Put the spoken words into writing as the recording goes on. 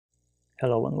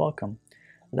Hello and welcome.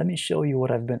 Let me show you what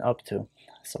I've been up to.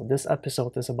 So this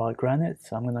episode is about granite.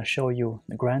 So I'm going to show you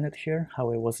the granite here,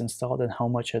 how it was installed and how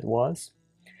much it was.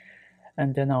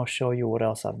 And then I'll show you what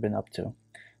else I've been up to.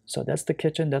 So that's the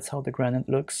kitchen, that's how the granite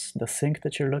looks. The sink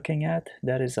that you're looking at,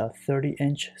 that is a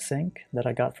 30-inch sink that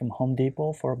I got from Home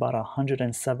Depot for about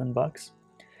 $107.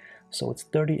 So it's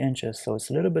 30 inches, so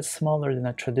it's a little bit smaller than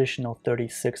a traditional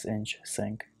 36-inch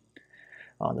sink.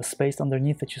 The space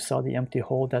underneath that you saw, the empty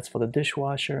hole, that's for the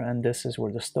dishwasher, and this is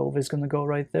where the stove is going to go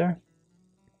right there.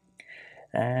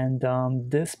 And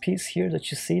this piece here that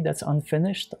you see, that's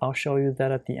unfinished. I'll show you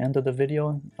that at the end of the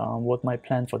video, what my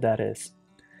plan for that is,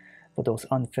 for those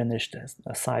unfinished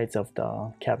sides of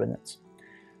the cabinets.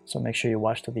 So make sure you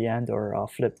watch to the end or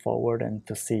flip forward and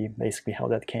to see basically how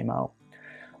that came out.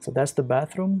 So that's the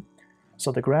bathroom.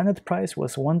 So the granite price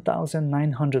was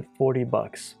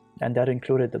 $1,940. And that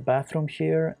included the bathroom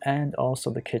here and also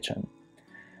the kitchen.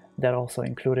 That also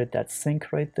included that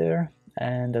sink right there.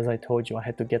 And as I told you, I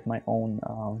had to get my own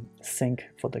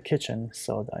sink for the kitchen,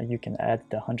 so that you can add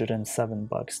the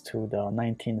 $107 to the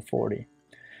 $1,940.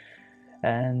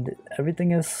 And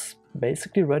everything is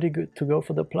basically ready to go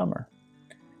for the plumber.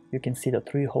 You can see the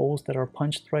 3 holes that are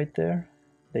punched right there.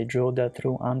 They drilled that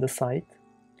through on the site.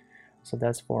 So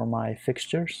that's for my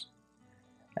fixtures.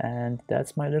 And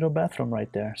that's my little bathroom right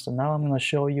there. So now I'm going to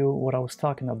show you what I was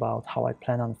talking about, how I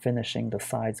plan on finishing the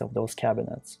sides of those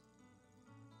cabinets.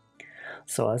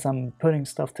 So as I'm putting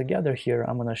stuff together here,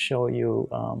 I'm going to show you,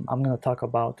 I'm going to talk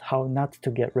about how not to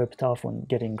get ripped off when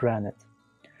getting granite.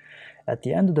 At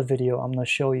the end of the video, I'm going to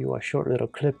show you a short little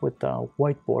clip with the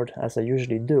whiteboard, as I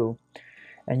usually do.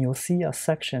 And you'll see a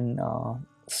section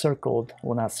circled,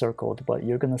 well not circled, but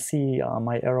you're gonna see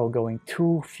my arrow going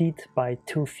 2 feet by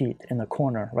 2 feet in the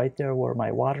corner, right there where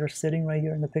my water is sitting right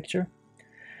here in the picture.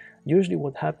 Usually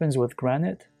what happens with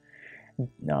granite,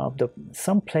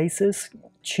 some places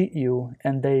cheat you,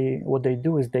 and what they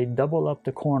do is they double up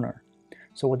the corner.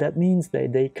 So what that means,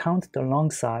 they count the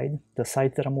long side, the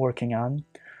side that I'm working on,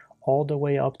 all the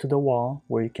way up to the wall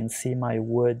where you can see my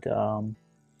wood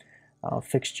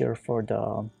fixture for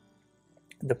the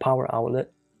power outlet.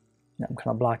 I'm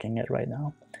kind of blocking it right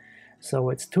now.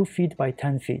 So it's 2 feet by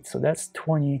 10 feet. So that's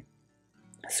 20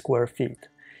 square feet.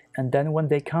 And then when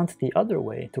they count the other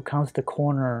way, to count the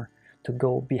corner to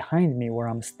go behind me where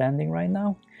I'm standing right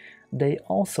now, they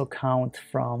also count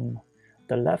from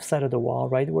the left side of the wall,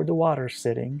 right where the water's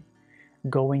sitting,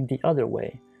 going the other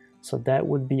way. So that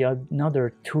would be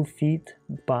another 2 feet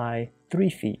by 3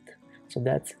 feet. So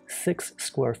that's 6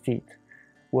 square feet.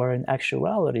 Where in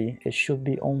actuality, it should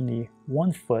be only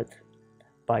 1 foot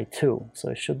by 2. So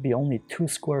it should be only 2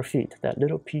 square feet. That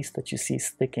little piece that you see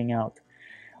sticking out,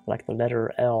 like the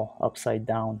letter L upside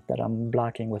down, that I'm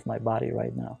blocking with my body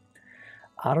right now.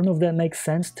 I don't know if that makes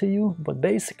sense to you, but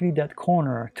basically that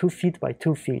corner, 2 feet by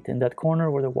 2 feet, in that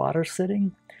corner where the water's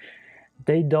sitting,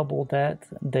 they double that.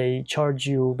 They charge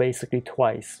you basically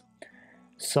twice.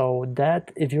 So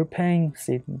that, if you're paying,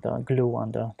 see the glue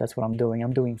on that's what I'm doing.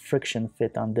 I'm doing friction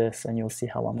fit on this, and you'll see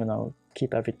how I'm gonna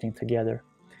keep everything together.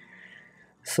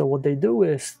 So what they do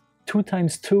is 2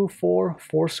 times 2, 4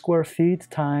 square feet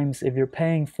times, if you're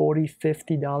paying $40,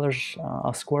 $50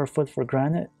 a square foot for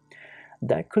granite,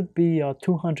 that could be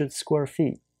 200 square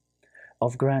feet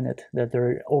of granite that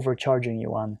they're overcharging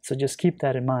you on. So just keep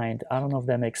that in mind. I don't know if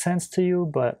that makes sense to you,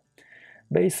 but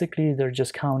basically they're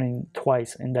just counting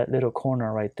twice in that little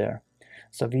corner right there.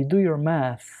 So if you do your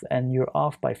math and you're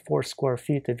off by 4 square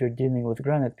feet, if you're dealing with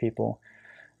granite people,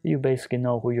 you basically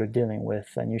know who you're dealing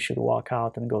with, and you should walk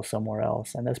out and go somewhere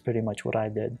else. And that's pretty much what I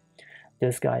did.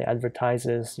 This guy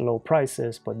advertises low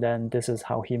prices, but then this is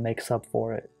how he makes up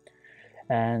for it.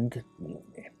 And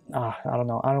I don't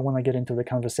know, I don't want to get into the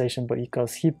conversation, but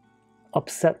because he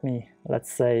upset me,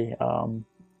 let's say, I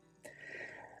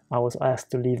was asked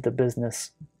to leave the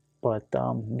business, but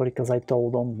because I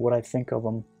told him what I think of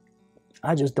him.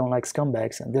 I just don't like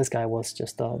scumbags, and this guy was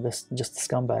just a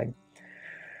scumbag.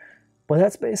 But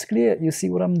that's basically it. You see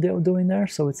what I'm doing there?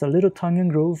 So it's a little tongue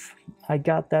and groove. I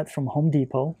got that from Home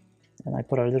Depot, and I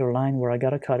put a little line where I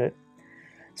gotta cut it.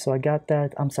 So I got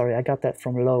that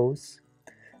from Lowe's,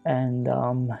 and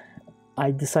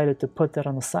I decided to put that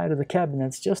on the side of the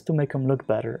cabinets just to make them look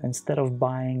better, instead of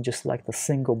buying just like the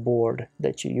single board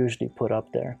that you usually put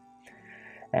up there.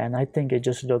 And I think it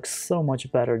just looks so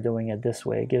much better doing it this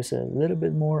way. It gives it a little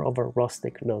bit more of a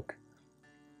rustic look.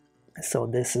 So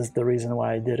this is the reason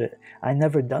why I did it. I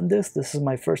never done this. This is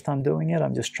my first time doing it.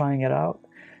 I'm just trying it out.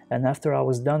 And after I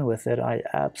was done with it, I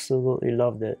absolutely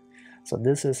loved it. So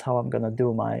this is how I'm gonna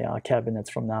do my cabinets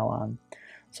from now on.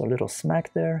 So a little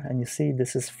smack there, and you see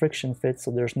this is friction fit,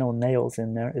 so there's no nails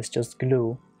in there, it's just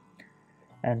glue.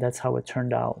 And that's how it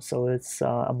turned out. So it's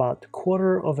about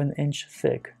 1/4 of an inch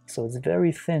thick, so it's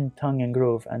very thin tongue and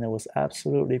groove, and it was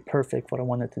absolutely perfect what I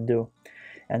wanted to do.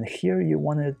 And here you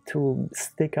want it to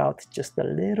stick out just a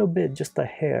little bit, just a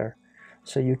hair,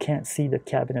 so you can't see the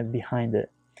cabinet behind it.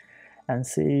 And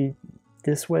see,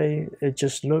 this way it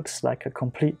just looks like a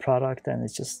complete product, and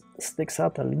it just sticks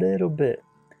out a little bit.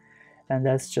 And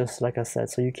that's just like I said,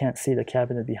 so you can't see the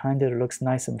cabinet behind it. It looks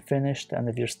nice and finished, and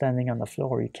if you're standing on the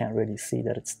floor, you can't really see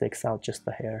that it sticks out just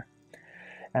a hair.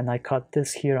 And I cut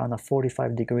this here on a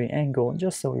 45-degree angle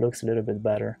just so it looks a little bit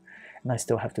better. And I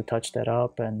still have to touch that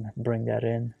up and bring that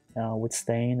in with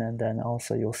stain, and then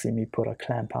also you'll see me put a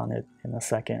clamp on it in a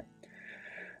second,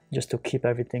 just to keep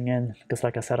everything in, because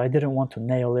like I said, I didn't want to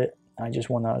nail it. I just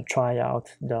want to try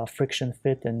out the friction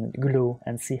fit and glue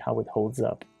and see how it holds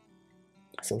up.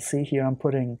 So see here, I'm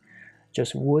putting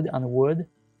just wood on wood.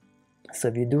 So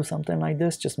if you do something like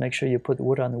this, just make sure you put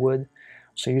wood on wood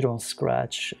so you don't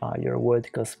scratch your wood,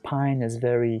 because pine is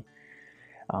very,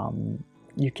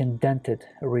 you can dent it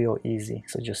real easy.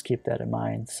 So just keep that in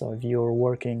mind. So if you're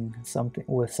working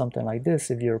with something like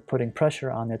this, if you're putting pressure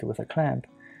on it with a clamp,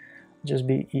 just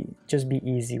be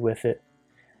easy with it,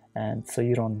 and so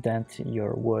you don't dent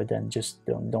your wood, and just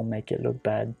don't make it look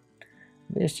bad.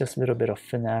 It's just a little bit of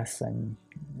finesse, and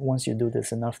once you do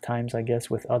this enough times, I guess,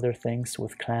 with other things,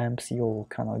 with clamps, you'll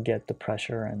kind of get the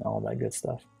pressure and all that good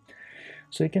stuff.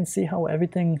 So you can see how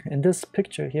everything in this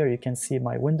picture here, you can see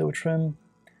my window trim.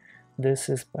 This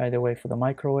is, by the way, for the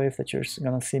microwave that you're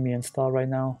gonna see me install right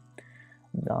now.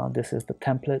 This is the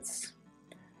templates.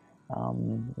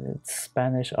 It's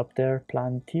Spanish up there,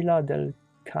 plantilla del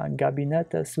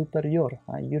gabinete superior.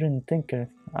 You didn't think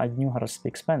I knew how to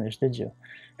speak Spanish, did you?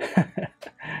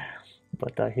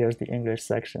 But here's the English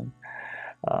section.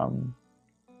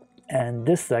 And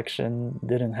this section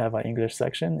didn't have an English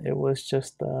section. It was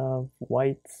just a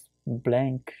white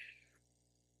blank,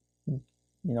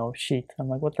 sheet. I'm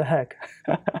like, what the heck?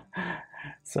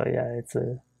 So yeah, it's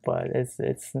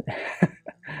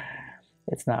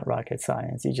it's not rocket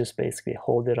science. You just basically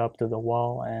hold it up to the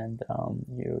wall, and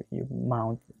you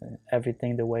mount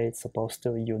everything the way it's supposed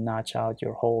to. You notch out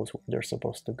your holes where they're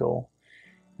supposed to go,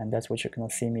 and that's what you're gonna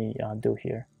see me do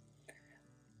here.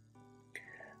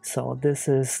 So this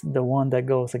is the one that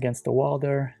goes against the wall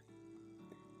there,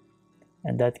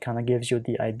 and that kind of gives you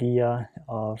the idea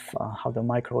of how the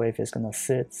microwave is gonna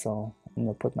sit. So I'm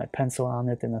gonna put my pencil on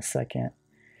it in a second.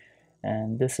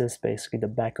 And this is basically the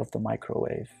back of the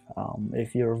microwave.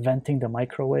 If you're venting the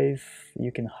microwave,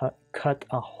 you can cut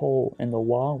a hole in the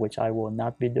wall, which I will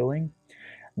not be doing.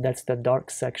 That's the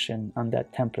dark section on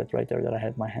that template right there that I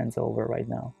have my hands over right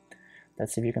now.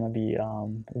 That's if you're gonna be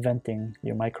venting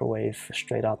your microwave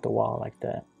straight out the wall like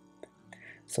that.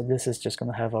 So this is just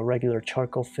gonna have a regular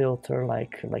charcoal filter,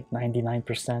 like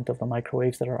 99% of the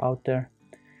microwaves that are out there.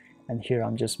 And here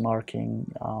I'm just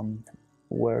marking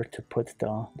where to put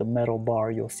the metal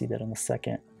bar. You'll see that in a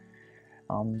second.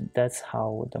 That's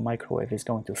how the microwave is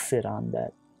going to sit on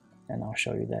that, and I'll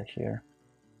show you that here.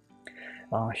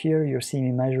 Here you're seeing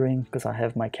me measuring because I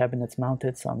have my cabinets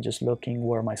mounted, so I'm just looking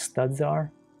where my studs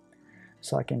are,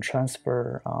 so I can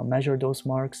measure those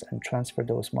marks and transfer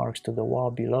those marks to the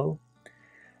wall below,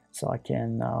 so I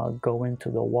can go into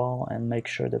the wall and make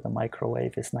sure that the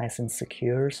microwave is nice and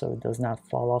secure so it does not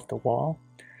fall off the wall.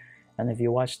 And if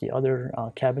you watch the other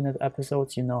cabinet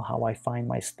episodes, you know how I find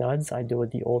my studs. I do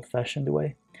it the old-fashioned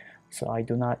way. So I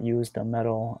do not use the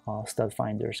metal stud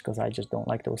finders because I just don't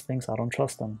like those things. I don't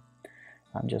trust them.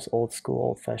 I'm just old school,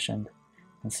 old-fashioned.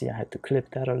 And see, I had to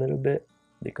clip that a little bit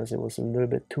because it was a little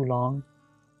bit too long.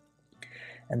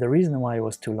 And the reason why it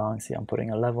was too long, see, I'm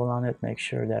putting a level on it, make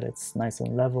sure that it's nice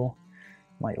and level.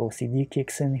 My OCD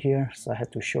kicks in here, so I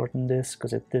had to shorten this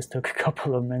because this took a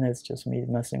couple of minutes, just me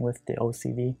messing with the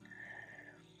OCD.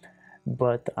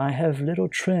 But I have little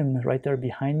trim right there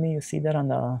behind me. You see that on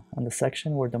the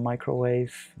section where the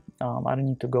microwave, I don't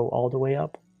need to go all the way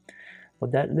up,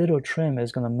 but that little trim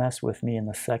is gonna mess with me in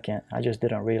a second. I just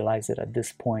didn't realize it at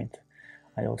this point.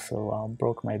 I also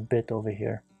broke my bit over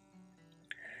here.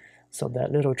 So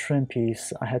that little trim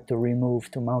piece I had to remove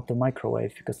to mount the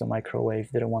microwave because the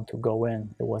microwave didn't want to go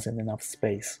in. There wasn't enough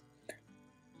space.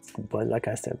 But like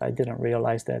I said, I didn't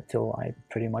realize that till I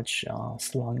pretty much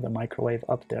slung the microwave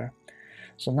up there.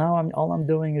 So now all I'm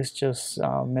doing is just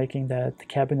making that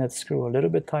cabinet screw a little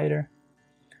bit tighter,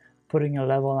 putting a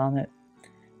level on it,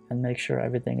 and make sure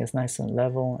everything is nice and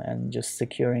level, and just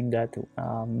securing that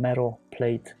metal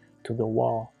plate to the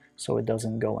wall so it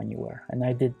doesn't go anywhere. And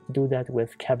I did do that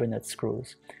with cabinet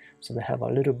screws. so they have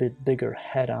a little bit bigger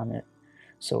head on it,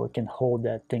 so it can hold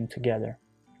that thing together.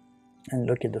 And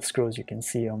look at the screws, you can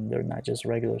see them, they're not just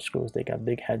regular screws, they got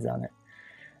big heads on it.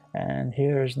 And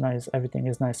here is nice, everything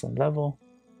is nice and level.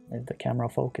 If the camera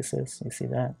focuses, you see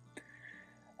that.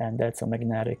 And that's a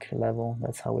magnetic level,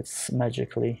 that's how it's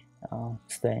magically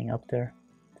staying up there.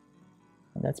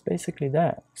 And that's basically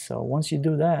that. So once you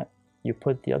do that, you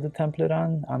put the other template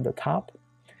on the top,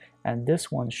 and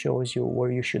this one shows you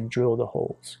where you should drill the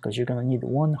holes, because you're gonna need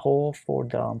one hole for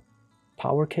the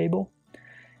power cable,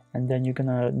 and then you're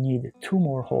gonna need 2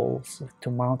 more holes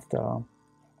to mount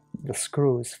the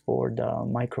screws for the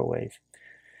microwave.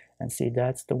 And see,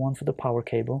 that's the one for the power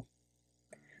cable.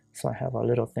 So I have a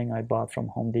little thing I bought from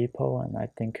Home Depot, and I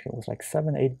think it was like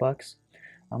 $7-8.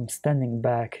 I'm standing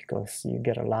back because you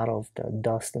get a lot of the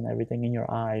dust and everything in your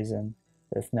eyes, and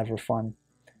it's never fun.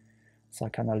 So I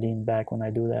kind of lean back when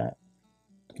I do that.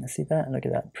 You see that? Look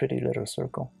at that pretty little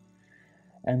circle.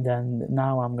 And then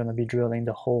now I'm going to be drilling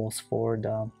the holes for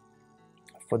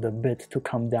the bit to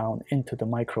come down into the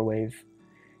microwave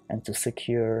and to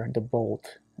secure the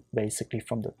bolt basically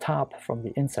from the top, from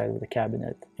the inside of the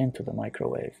cabinet into the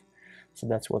microwave. So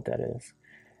that's what that is.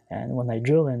 And when I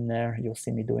drill in there, you'll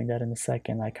see me doing that in a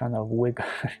second, I kind of wiggle.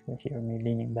 You hear me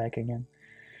leaning back again.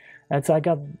 And so I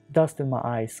got dust in my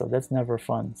eyes, so that's never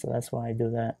fun. So that's why I do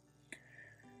that.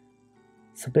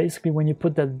 So basically when you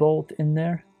put that bolt in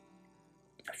there,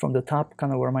 from the top,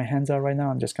 kind of where my hands are right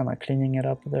now, I'm just kind of cleaning it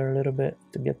up there a little bit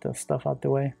to get the stuff out the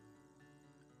way.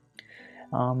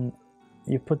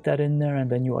 You put that in there,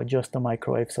 and then you adjust the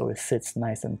microwave so it sits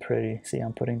nice and pretty. See,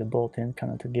 I'm putting the bolt in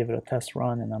kind of to give it a test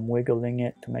run, and I'm wiggling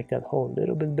it to make that hole a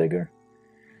little bit bigger,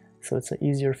 so it's an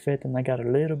easier fit, and I got a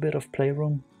little bit of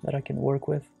playroom that I can work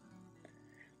with.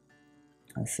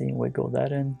 And see, wiggle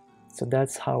that in. So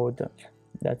that's how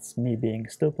that's me being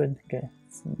stupid. Okay,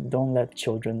 don't let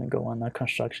children go on a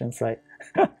construction site.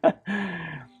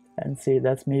 And see,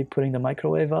 that's me putting the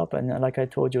microwave up, and like I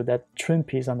told you, that trim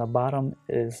piece on the bottom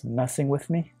is messing with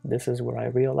me. This is where I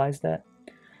realized that,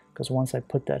 because once I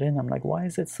put that in, I'm like, why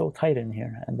is it so tight in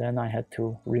here? And then I had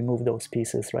to remove those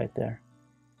pieces right there.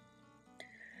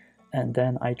 And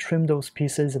then I trim those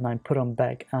pieces and I put them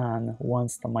back on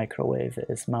once the microwave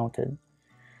is mounted.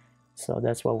 So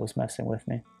that's what was messing with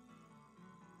me.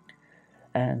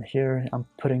 And here I'm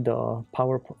putting the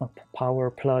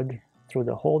power plug through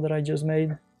the hole that I just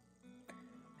made.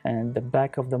 And the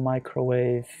back of the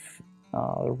microwave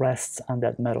rests on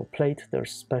that metal plate.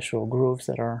 There's special grooves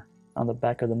that are on the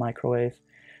back of the microwave.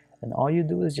 And all you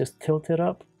do is just tilt it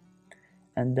up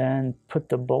and then put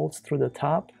the bolts through the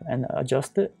top and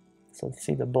adjust it. So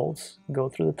see, the bolts go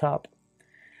through the top.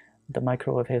 The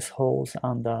microwave has holes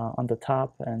on the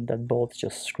top, and that bolt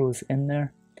just screws in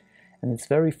there. And it's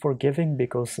very forgiving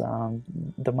because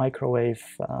the microwave,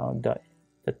 the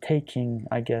taking,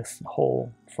 I guess,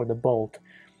 hole for the bolt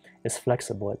is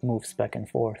flexible. It moves back and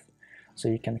forth, so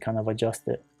you can kind of adjust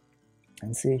it.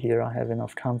 And see, here I have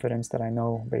enough confidence that I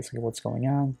know basically what's going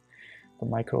on. The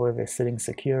microwave is sitting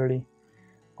securely.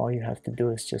 All you have to do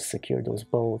is just secure those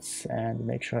bolts and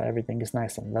make sure everything is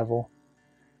nice and level.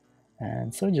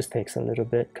 And so it just takes a little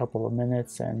bit, couple of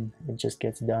minutes, and it just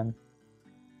gets done.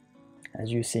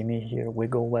 As you see me here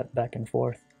wiggle back and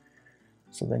forth.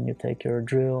 So then you take your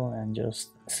drill and just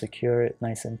secure it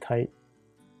nice and tight.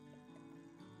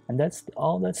 And that's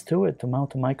all that's to it to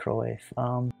mount a microwave.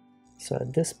 So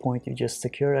at this point you just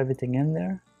secure everything in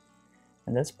there,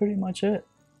 and that's pretty much it.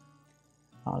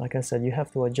 Like I said, you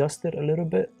have to adjust it a little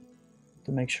bit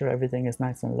to make sure everything is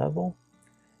nice and level,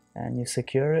 and you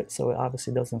secure it so it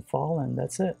obviously doesn't fall, and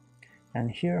that's it.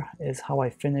 And here is how I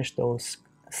finished those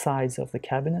sides of the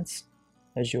cabinets,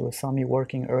 as you saw me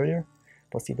working earlier.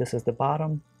 But see, this is the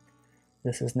bottom,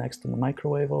 this is next to the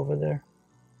microwave over there,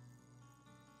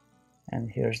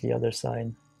 and here's the other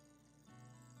side.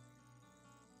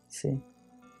 See,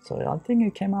 so I think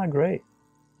it came out great.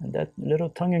 And that little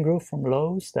tongue and groove from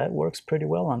Lowe's, that works pretty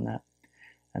well on that.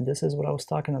 And this is what I was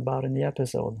talking about in the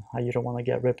episode, how you don't want to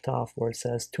get ripped off, where it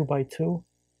says 2x2.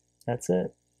 That's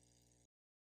it.